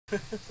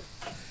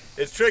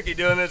It's tricky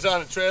doing this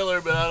on a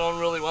trailer, but I don't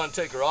really want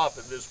to take her off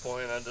at this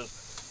point. I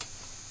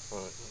just,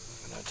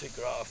 when I take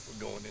her off, we're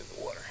going in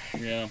the water.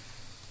 Yeah.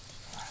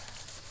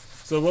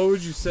 So what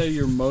would you say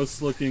you're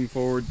most looking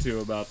forward to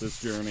about this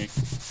journey?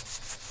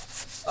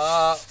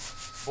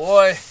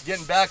 Boy,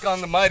 getting back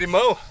on the Mighty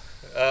Mo.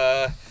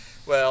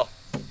 Well,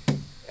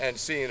 and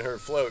seeing her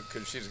float,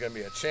 because she's going to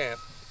be a champ.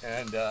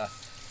 And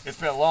it's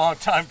been a long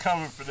time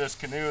coming for this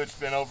canoe. It's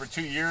been over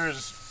 2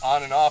 years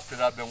on and off that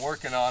I've been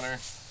working on her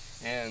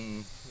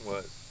in,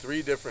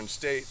 3 different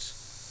states.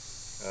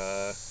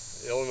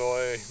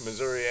 Illinois,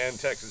 Missouri, and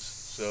Texas.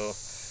 So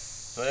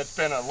it's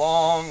been a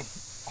long,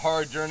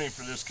 hard journey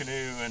for this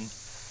canoe,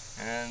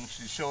 and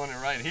she's showing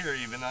it right here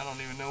even. I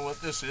don't even know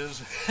what this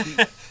is.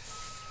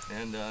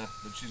 And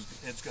but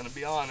it's going to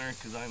be on her,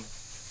 because I'm,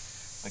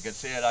 like I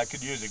said, I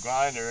could use a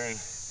grinder and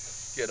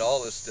get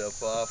all this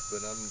stuff off,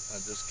 but I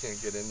just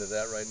can't get into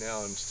that right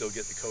now and still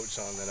get the coats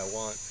on that I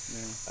want.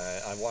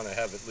 Yeah. I want to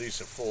have at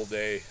least a full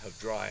day of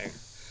drying.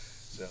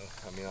 So,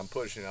 I mean, I'm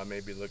pushing. I may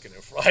be looking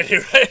at Friday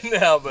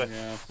right now, but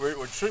yeah,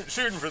 we're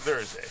shooting for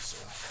Thursday. So.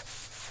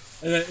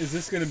 And is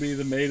this going to be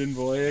the maiden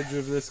voyage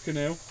of this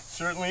canoe?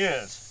 Certainly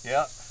is,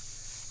 yeah.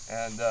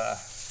 And,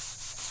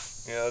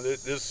 you know,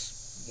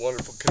 this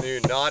wonderful canoe,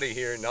 Naughty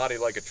here, Naughty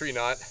like a tree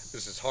knot.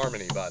 This is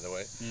Harmony, by the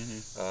way.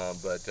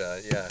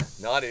 Yeah,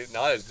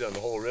 Naughty's done the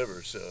whole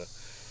river, so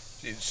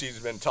she's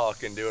been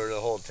talking to her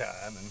the whole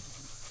time and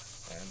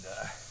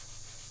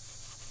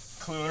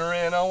cluing her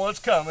in on what's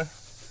coming.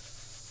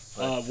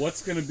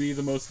 What's going to be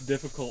the most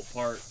difficult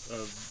part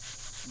of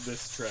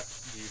this trip,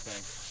 do you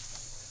think?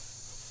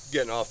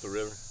 Getting off the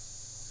river.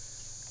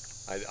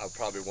 I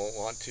probably won't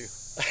want to.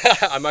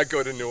 I might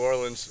go to New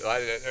Orleans. I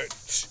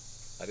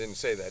didn't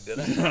say that, did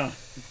I?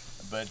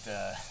 But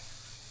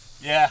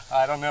yeah,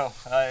 I don't know.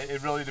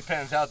 It really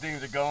depends how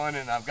things are going,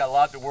 and I've got a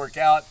lot to work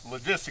out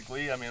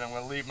logistically. I mean, I'm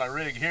going to leave my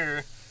rig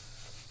here,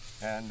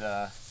 and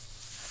I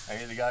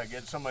either got to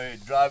get somebody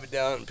to drive it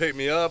down and pick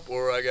me up,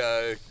 or I got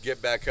to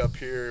get back up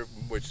here,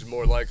 which is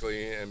more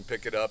likely, and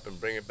pick it up and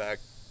bring it back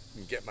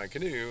and get my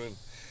canoe. And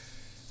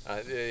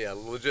yeah,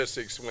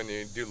 logistics when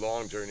you do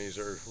long journeys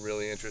are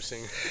really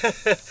interesting.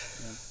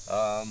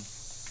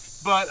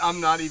 But I'm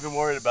not even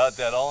worried about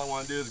that. All I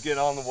want to do is get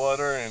on the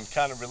water and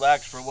kind of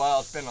relax for a while.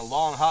 It's been a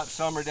long, hot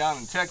summer down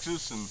in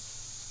Texas, and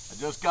I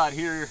just got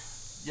here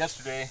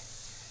yesterday,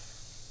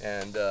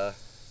 and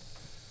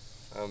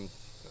I'm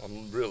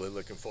really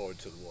looking forward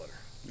to the water.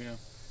 Yeah.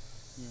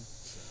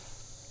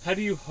 How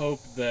do you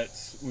hope that,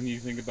 when you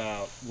think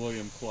about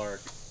William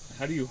Clark,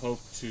 how do you hope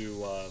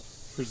to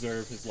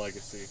preserve his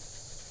legacy?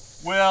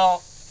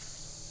 Well,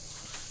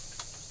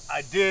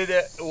 I did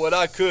what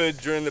I could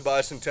during the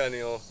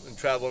bicentennial and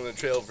traveling the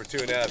trail for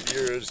 2.5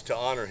 years to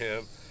honor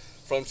him,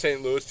 from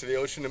St. Louis to the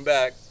ocean and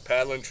back,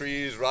 paddling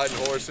trees, riding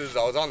horses.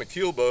 I was on the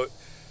keel boat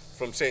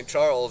from St.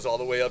 Charles all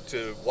the way up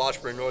to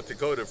Washburn, North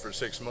Dakota for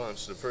 6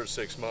 months, the first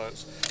 6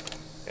 months.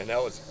 And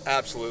that was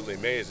absolutely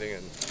amazing.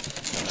 And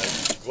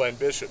Glenn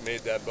Bishop made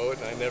that boat,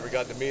 and I never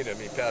got to meet him.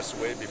 He passed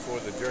away before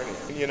the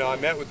journey. You know, I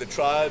met with the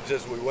tribes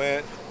as we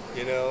went,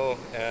 you know,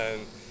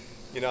 and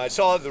you know, I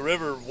saw the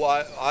river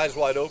eyes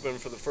wide open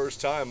for the first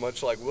time,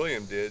 much like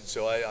William did,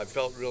 so I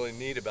felt really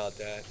neat about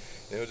that.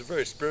 And it was a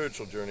very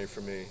spiritual journey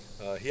for me.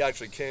 He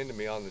actually came to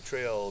me on the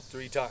trail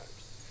 3 times.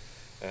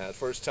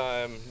 First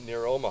time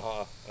near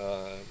Omaha,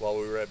 while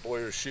we were at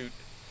Boyer's Chute,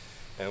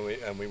 and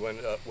we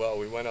went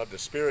up to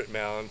Spirit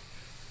Mound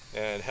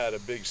and had a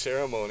big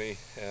ceremony,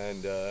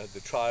 and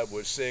the tribe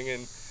was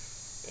singing,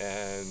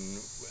 and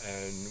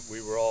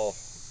we were all,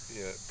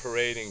 you know,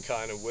 parading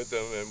kind of with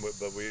them,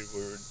 but we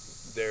were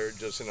there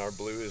just in our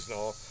blues and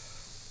all,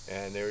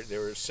 and they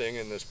were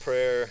singing this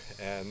prayer,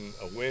 and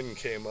a wind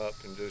came up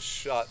and just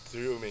shot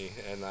through me,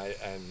 and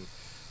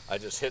I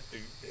just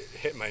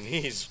hit my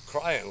knees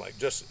crying, like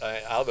just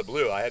out of the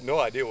blue. I had no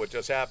idea what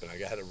just happened. I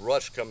had a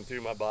rush come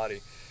through my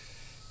body,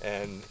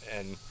 and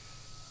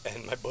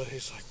my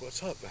buddy's like,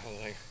 "What's up?" And I'm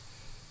like,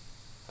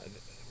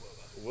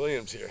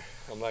 "William's here."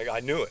 I'm like, I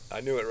knew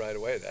it right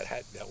away.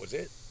 That was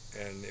it,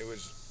 and it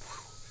was.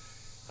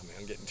 I mean,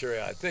 I'm getting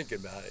teary-eyed thinking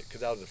about it, because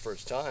that was the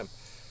first time,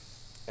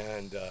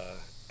 and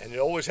it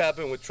always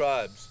happened with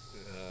tribes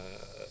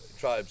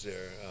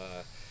there.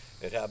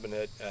 It happened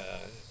at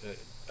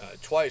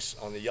twice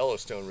on the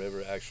Yellowstone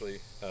River,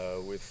 actually,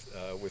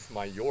 with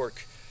my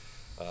York.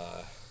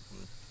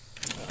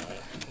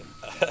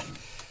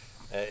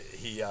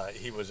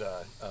 He was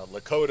a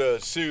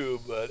Lakota Sioux,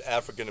 but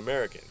African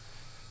American.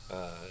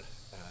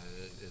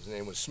 His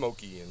name was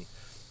Smokey, and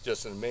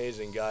just an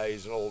amazing guy.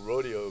 He's an old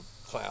rodeo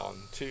clown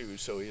too,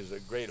 so he's a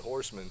great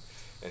horseman,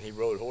 and he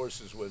rode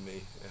horses with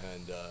me,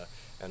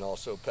 and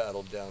also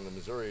paddled down the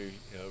Missouri,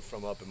 you know,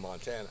 from up in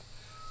Montana,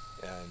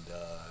 and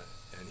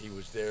he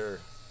was there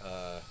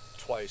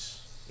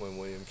twice when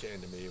William came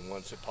to me, and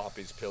once at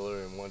Poppy's Pillar,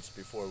 and once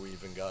before we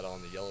even got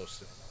on the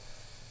Yellowstone,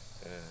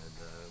 and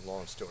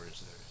long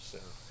stories there.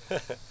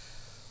 So,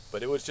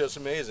 but it was just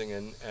amazing,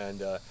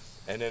 and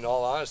in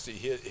all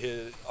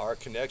honesty, our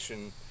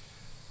connection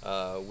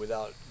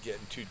without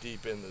getting too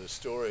deep into the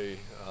story,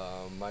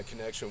 my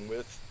connection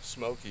with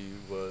Smokey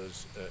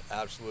was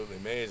absolutely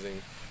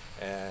amazing,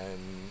 and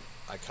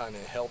I kind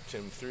of helped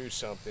him through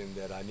something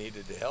that I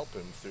needed to help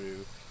him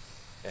through,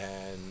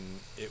 and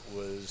it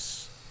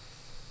was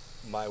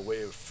my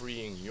way of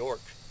freeing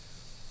York,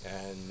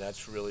 and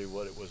that's really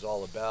what it was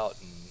all about.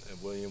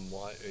 And William,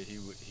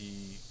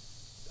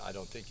 I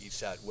don't think he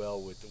sat well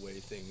with the way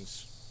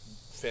things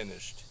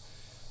finished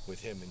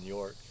with him in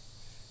York,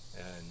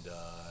 and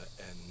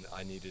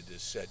I needed to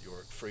set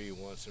York free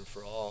once and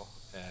for all,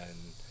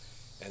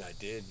 and I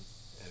did,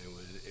 and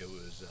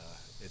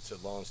it's a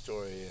long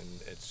story,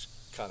 and it's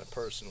kind of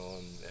personal,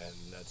 and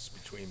that's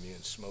between me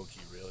and Smokey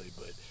really,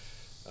 but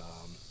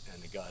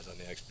and the guys on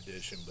the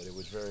expedition. But it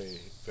was very,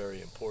 very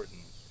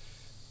important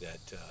that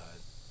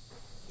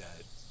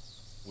that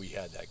we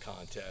had that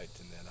contact,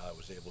 and that I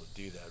was able to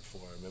do that for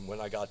him. And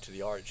when I got to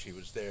the arch, he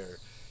was there.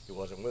 He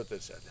wasn't with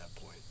us at that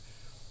point,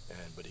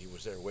 but he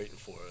was there waiting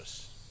for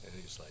us. And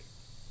he's like,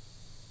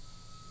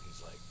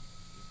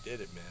 you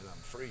did it, man.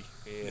 I'm free.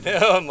 You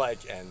know, I'm like,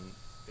 and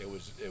it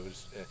was,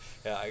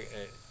 yeah.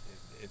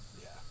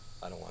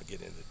 I don't want to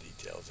get into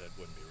details. That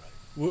wouldn't be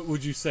right.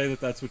 Would you say that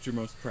that's what you're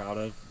most proud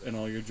of in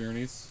all your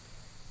journeys?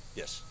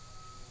 Yes.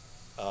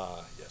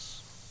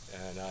 Yes.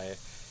 And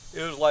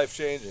it was life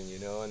changing, you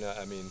know. And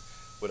I mean,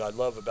 what I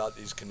love about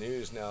these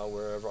canoes now,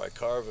 wherever I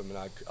carve them,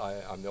 and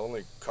I'm the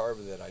only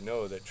carver that I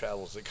know that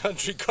travels the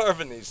country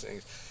carving these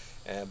things,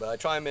 but I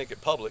try and make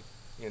it public,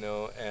 you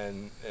know.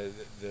 And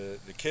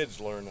the kids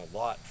learn a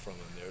lot from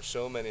them. There are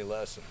so many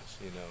lessons,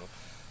 you know.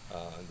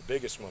 The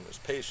biggest one was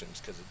patience,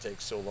 because it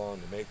takes so long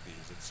to make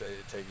these.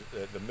 It takes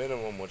the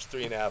minimum was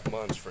 3.5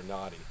 months for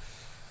Naughty,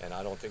 and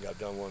I don't think I've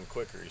done one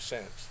quicker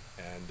since.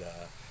 And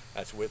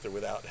that's with or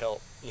without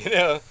help, you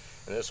know.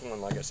 And this one,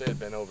 like I said,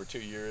 been over 2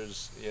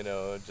 years, you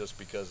know, just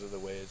because of the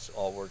way it's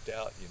all worked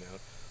out, you know.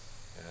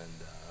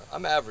 And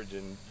I'm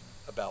averaging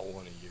about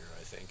one a year,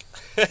 I think.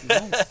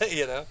 Nice.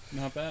 You know.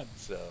 Not bad.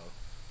 So.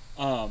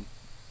 I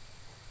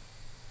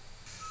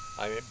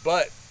mean,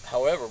 but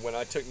however, when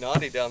I took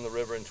Naughty down the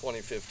river in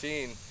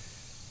 2015,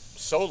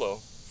 solo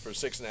for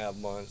 6.5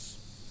 months,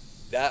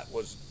 that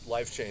was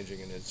life changing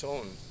in its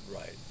own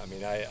right. I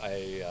mean,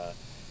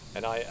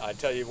 I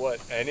tell you what,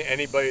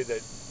 anybody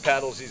that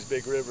paddles these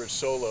big rivers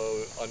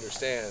solo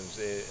understands.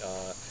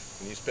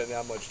 When you spend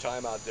that much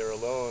time out there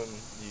alone,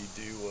 you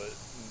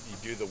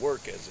do the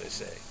work, as they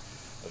say,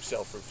 of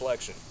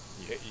self-reflection.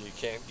 You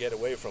can't get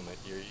away from it.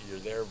 You're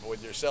there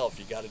with yourself.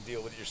 You got to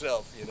deal with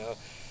yourself, you know.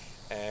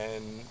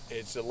 And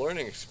it's a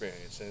learning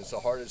experience, and it's the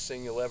hardest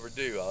thing you'll ever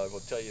do. I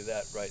will tell you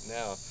that right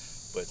now,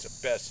 but it's the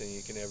best thing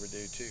you can ever do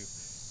too.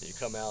 You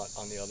come out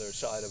on the other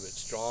side of it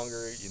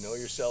stronger. You know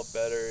yourself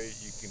better.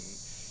 You can,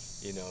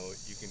 you know,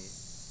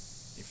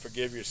 you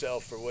forgive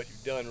yourself for what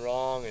you've done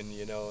wrong, and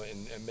you know,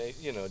 and make,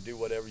 you know, do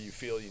whatever you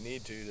feel you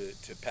need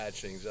to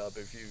patch things up.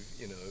 If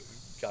you know,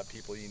 got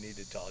people you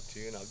need to talk to,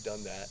 and I've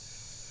done that.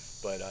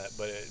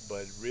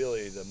 But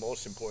really, the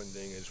most important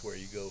thing is where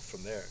you go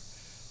from there.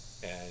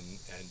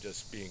 And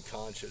just being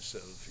conscious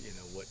of, you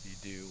know, what you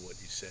do, what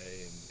you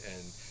say, and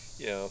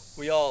you know,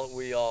 we all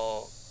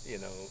you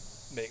know,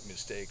 make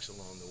mistakes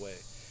along the way,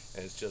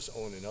 and it's just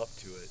owning up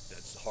to it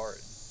that's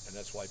hard, and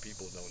that's why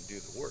people don't do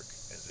the work,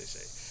 as they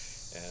say.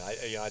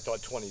 And I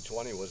thought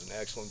 2020 was an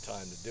excellent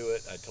time to do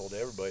it. I told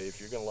everybody, if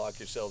you're going to lock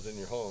yourselves in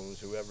your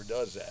homes, whoever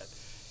does that,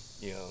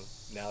 you know,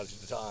 now's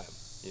the time.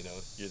 You know,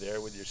 you're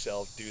there with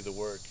yourself, do the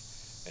work,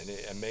 and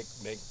make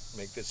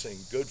this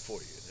thing good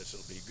for you. This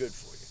will be good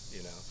for you,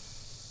 you know.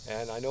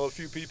 And I know a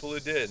few people who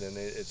did, and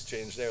it's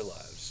changed their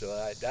lives. So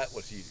that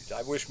was huge.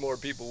 I wish more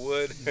people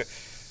would.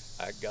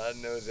 God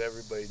knows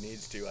everybody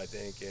needs to, I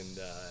think. And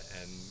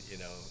you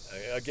know,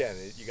 again,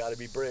 you got to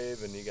be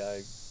brave, and you got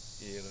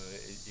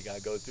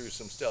to go through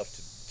some stuff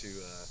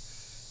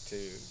to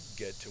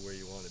get to where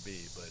you want to be.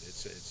 But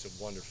it's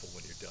wonderful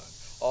when you're done.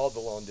 All the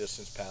long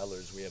distance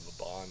paddlers, we have a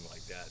bond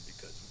like that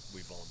because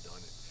we've all done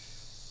it.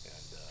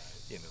 And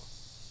you know,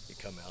 you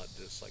come out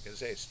just, like I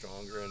say,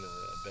 stronger and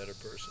a better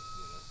person.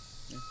 You know.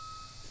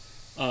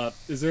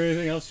 Is there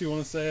anything else you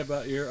want to say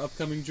about your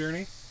upcoming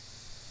journey?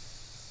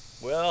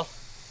 Well,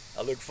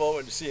 I look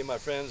forward to seeing my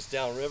friends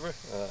downriver.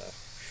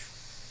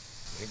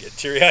 I get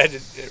teary-eyed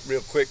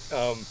real quick,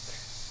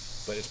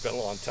 but it's been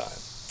a long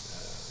time.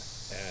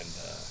 And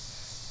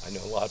I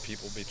know a lot of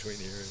people between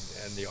here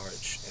and the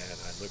arch, and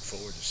I look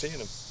forward to seeing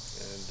them.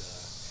 And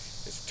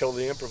it's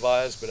totally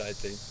improvised, but I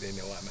think they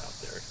know I'm out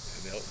there.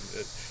 And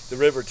the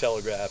River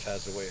Telegraph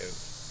has a way of,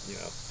 you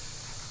know,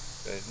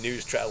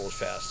 news travels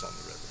fast on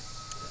the river,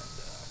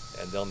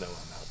 and they'll know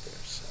I'm out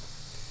there. So,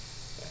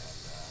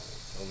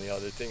 and the only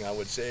other thing I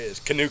would say is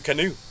canoe,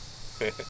 canoe.